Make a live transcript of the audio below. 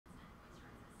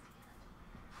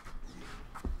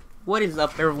What is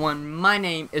up, everyone? My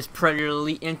name is Predator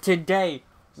Elite, and today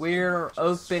we're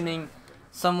opening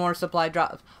some more supply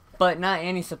drops, but not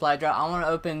any supply drop. I want to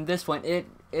open this one.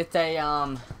 It's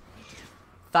a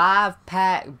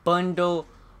 5-pack bundle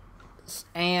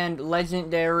and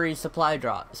legendary supply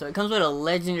drop. So it comes with a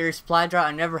legendary supply drop.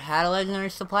 I never had a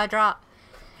legendary supply drop,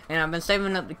 and I've been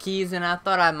saving up the keys, and I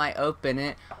thought I might open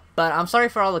it. But I'm sorry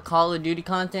for all the Call of Duty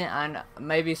content.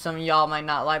 Maybe some of y'all might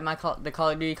not like the Call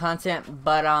of Duty content,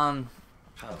 but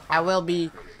I will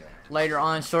be later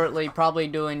on shortly probably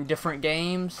doing different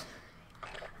games.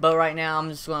 But right now I'm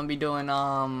just going to be doing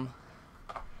Call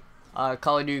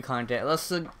of Duty content. Let's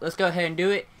go ahead and do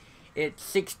it. It's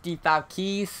 65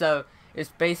 keys, so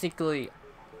it's basically,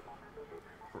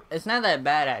 it's not that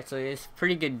bad actually. It's a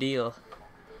pretty good deal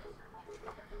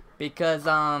because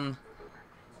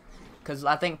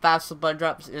I think 5 supply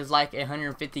drops is like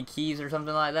 150 keys or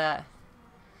something like that.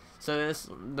 So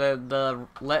the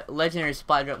legendary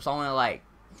supply drops only like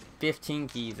 15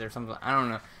 keys or something. I don't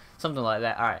know, something like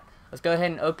that. All right, let's go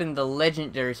ahead and open the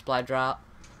legendary supply drop.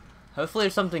 Hopefully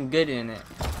there's something good in it.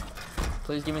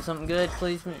 Please give me something good,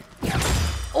 please.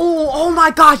 Oh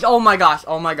my gosh! Oh my gosh!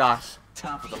 Oh my gosh!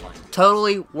 Top of the line.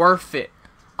 Totally worth it.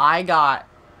 I got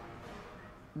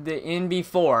the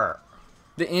NB4.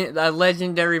 The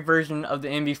legendary version of the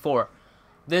NB4.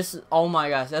 This, oh my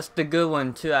gosh, that's the good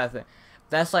one too. I think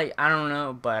that's like, I don't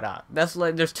know, but that's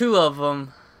like, there's 2 of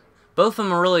them. Both of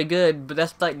them are really good, but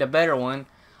that's like the better one.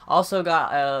 Also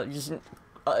got I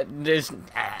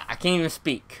can't even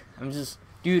speak. I'm just,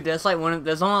 dude, that's like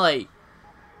there's only like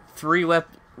 3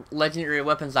 legendary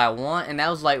weapons I want, and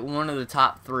that was like one of the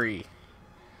top 3.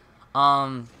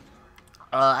 I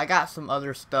got some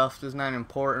other stuff that's not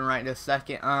important right this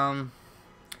second.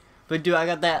 But dude, I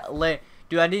got that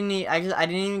dude, I didn't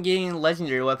even get any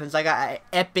legendary weapons. I got an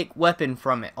epic weapon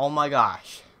from it. Oh my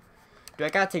gosh. Dude, I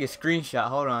gotta take a screenshot.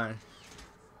 Hold on.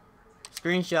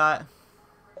 Screenshot.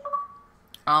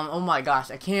 Oh my gosh,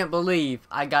 I can't believe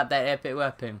I got that epic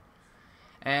weapon.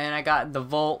 And I got the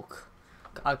Volk,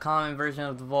 a common version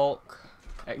of the Volk,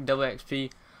 double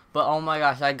XP. But oh my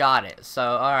gosh, I got it. So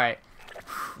alright.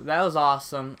 That was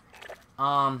awesome.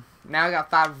 Now I got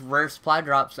 5 rare supply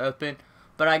drops open.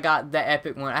 But I got the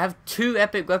epic one. I have 2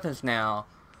 epic weapons now.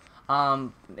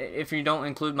 If you don't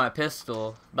include my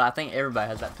pistol. But I think everybody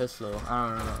has that pistol.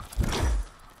 I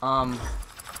don't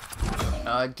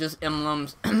know. Just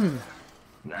emblems.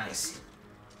 Nice.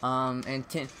 And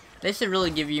 10. They should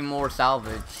really give you more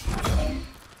salvage.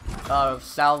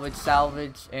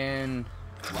 Salvage, and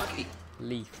Lucky.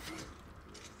 leaf.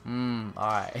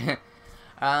 Alright.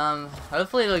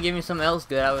 Hopefully they'll give me something else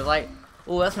good. I was like,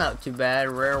 oh, that's not too bad.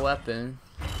 Rare weapon.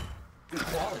 Good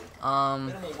quality.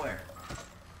 Minimal wear.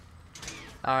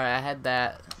 Alright, I had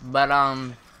that. But,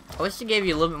 I wish they gave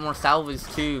you a little bit more salvage,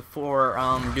 too, for,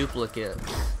 duplicates.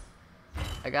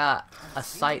 I got a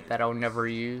sight that I'll never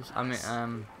use. I mean,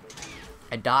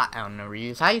 a dot I'll never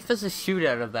use. How are you supposed to shoot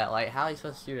out of that? Like, how are you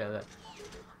supposed to shoot out of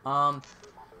that?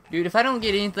 Dude, if I don't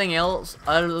get anything else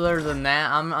other than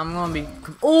that, I'm gonna be...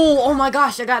 Oh my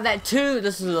gosh, I got that, too!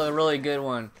 This is a really good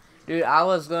one. Dude, I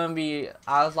was like,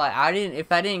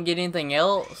 if I didn't get anything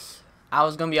else, I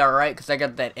was gonna be alright because I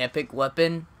got that epic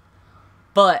weapon.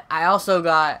 But I also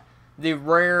got the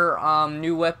rare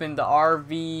new weapon, the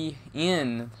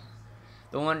RVN.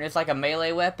 The one, it's like a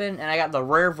melee weapon, and I got the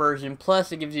rare version,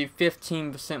 plus it gives you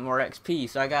 15% more XP.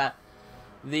 So I got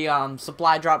the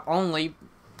supply drop only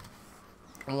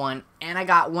one, and I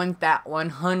got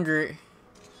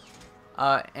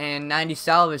 190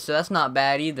 salvage, so that's not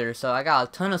bad either. So I got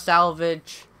a ton of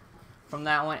salvage from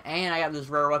that one, and I got this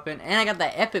rare weapon, and I got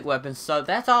that epic weapon. So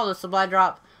that's all the supply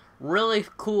drop. Really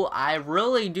cool. I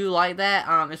really do like that.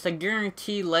 It's a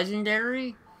guaranteed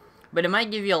legendary, but it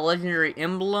might give you a legendary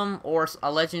emblem or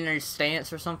a legendary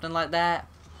stance or something like that.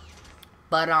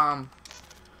 But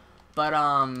it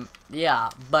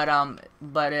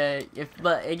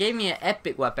gave me an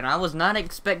epic weapon. I was not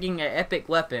expecting an epic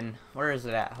weapon. Where is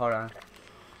it at? Hold on.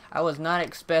 I was not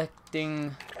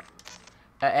expecting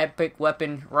an epic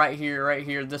weapon right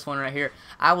here, this one right here.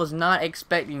 I was not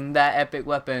expecting that epic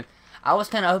weapon. I was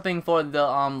kind of hoping for the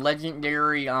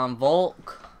legendary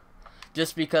Volk,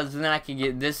 just because then I could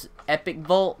get this epic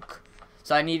Volk.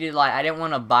 So I needed, like, I didn't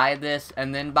want to buy this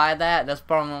and then buy that. That's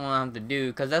probably what I have to do,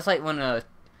 because that's like when I'll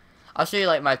show you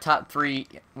like my top 3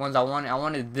 ones I wanted. I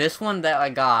wanted this one that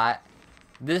I got,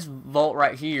 this Volt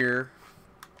right here,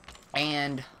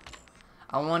 and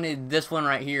I wanted this one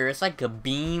right here. It's like a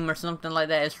beam or something like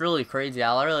that. It's really crazy.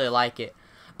 I really like it.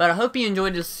 But I hope you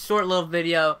enjoyed this short little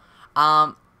video.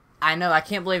 I know, I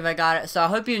can't believe I got it. So I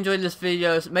hope you enjoyed this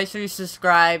video. Make sure you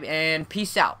subscribe, and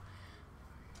peace out.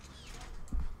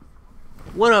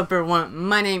 What up everyone,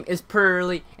 my name is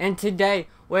Pearly, and today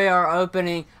we are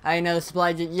opening another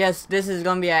supply drop. Yes, this is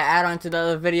going to be an add-on to the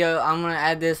other video. I'm going to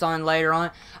add this on later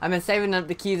on. I've been saving up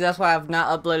the keys, that's why I've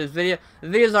not uploaded this video. The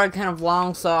videos are kind of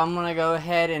long, so I'm going to go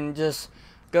ahead and just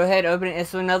open it.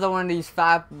 It's another one of these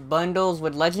 5 bundles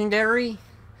with legendary.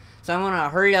 So I'm going to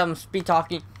hurry up and speed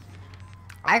talking.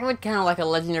 I would kind of like a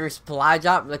legendary supply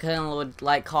drop that kind of would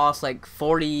like cost like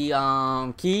 40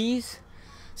 keys.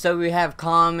 So we have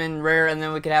common, rare, and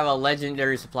then we could have a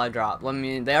legendary supply drop. I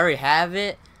mean, they already have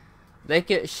it. They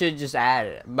should just add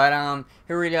it. But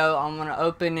here we go. I'm gonna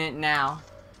open it now.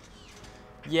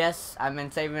 Yes, I've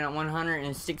been saving up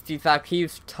 165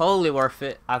 keys. Totally worth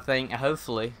it, I think.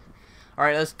 Hopefully. All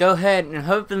right, let's go ahead and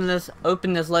open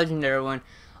this legendary one.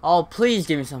 Oh, please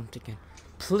give me something good.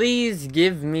 Please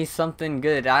give me something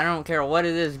good. I don't care what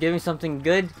it is. Give me something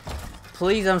good.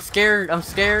 Please, I'm scared. I'm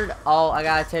scared. Oh, I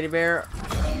got a teddy bear.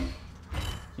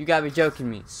 You gotta be joking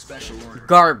me. Special order.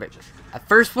 Garbage.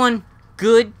 First one,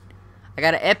 good. I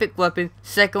got an epic weapon.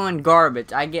 Second one,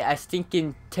 garbage. I get a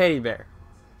stinking teddy bear.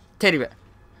 Teddy bear.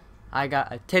 I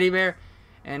got a teddy bear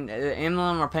and an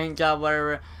emblem or paint job,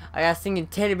 whatever. I got a stinking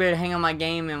teddy bear to hang on my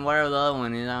game and whatever the other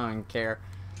one is. I don't even care.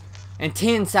 And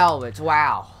 10 salvage.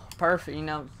 Wow. Perfect. You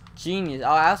know, genius. Oh,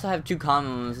 I also have 2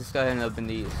 common ones. Let's go ahead and open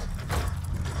these.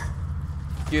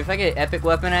 Dude, if I get an epic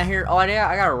weapon out here, oh yeah,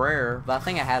 I got a rare, but I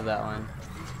think I have that one.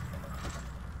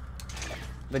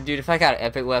 But dude, if I got an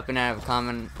epic weapon out of a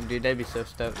common, dude, that'd be so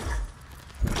stoked.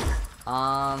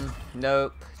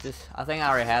 Nope. I think I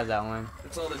already have that one.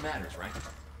 That's all that matters, right?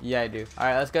 Yeah, I do.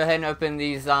 Alright, let's go ahead and open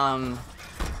these,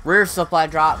 rare supply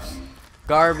drops.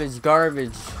 Garbage,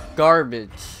 garbage, garbage.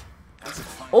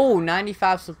 Oh,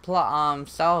 95 supply,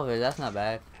 salvage, that's not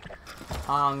bad.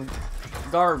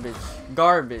 Garbage,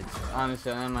 garbage. I'm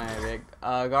still in my big,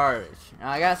 garbage.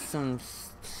 I got some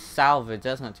salvage,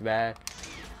 that's not too bad.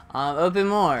 Open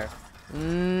more.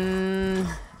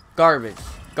 Garbage,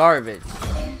 garbage.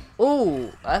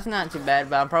 Ooh, that's not too bad,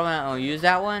 but I'm probably not gonna use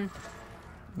that one.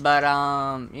 But,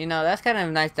 you know, that's kind of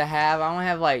nice to have. I only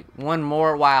have like one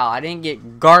more. Wow, I didn't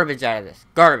get garbage out of this.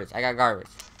 Garbage, I got garbage.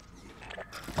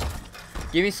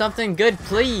 Give me something good,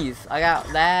 please. I got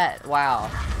that. Wow.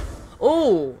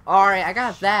 Oh, alright, I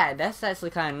got that. That's actually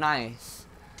kind of nice.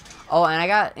 Oh, and I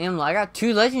got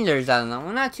 2 legendaries out of them.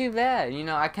 Well, not too bad. You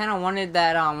know, I kind of wanted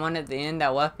that one at the end,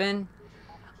 that weapon.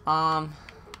 Why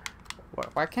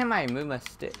can't I move my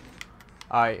stick?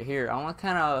 Alright, here. I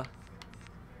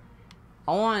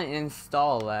want to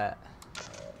install that.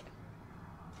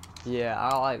 Yeah,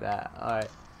 I like that. Alright.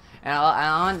 And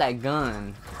I want that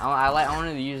gun. I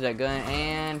wanted to use that gun,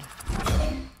 and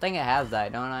I think I have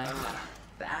that, don't I?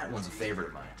 That one's a favorite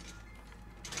of mine.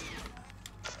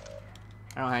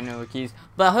 I don't have no keys.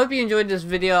 But I hope you enjoyed this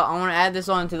video. I want to add this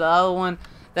on to the other one.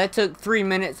 That took 3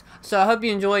 minutes. So I hope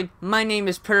you enjoyed. My name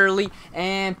is Pearly,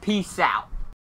 and peace out.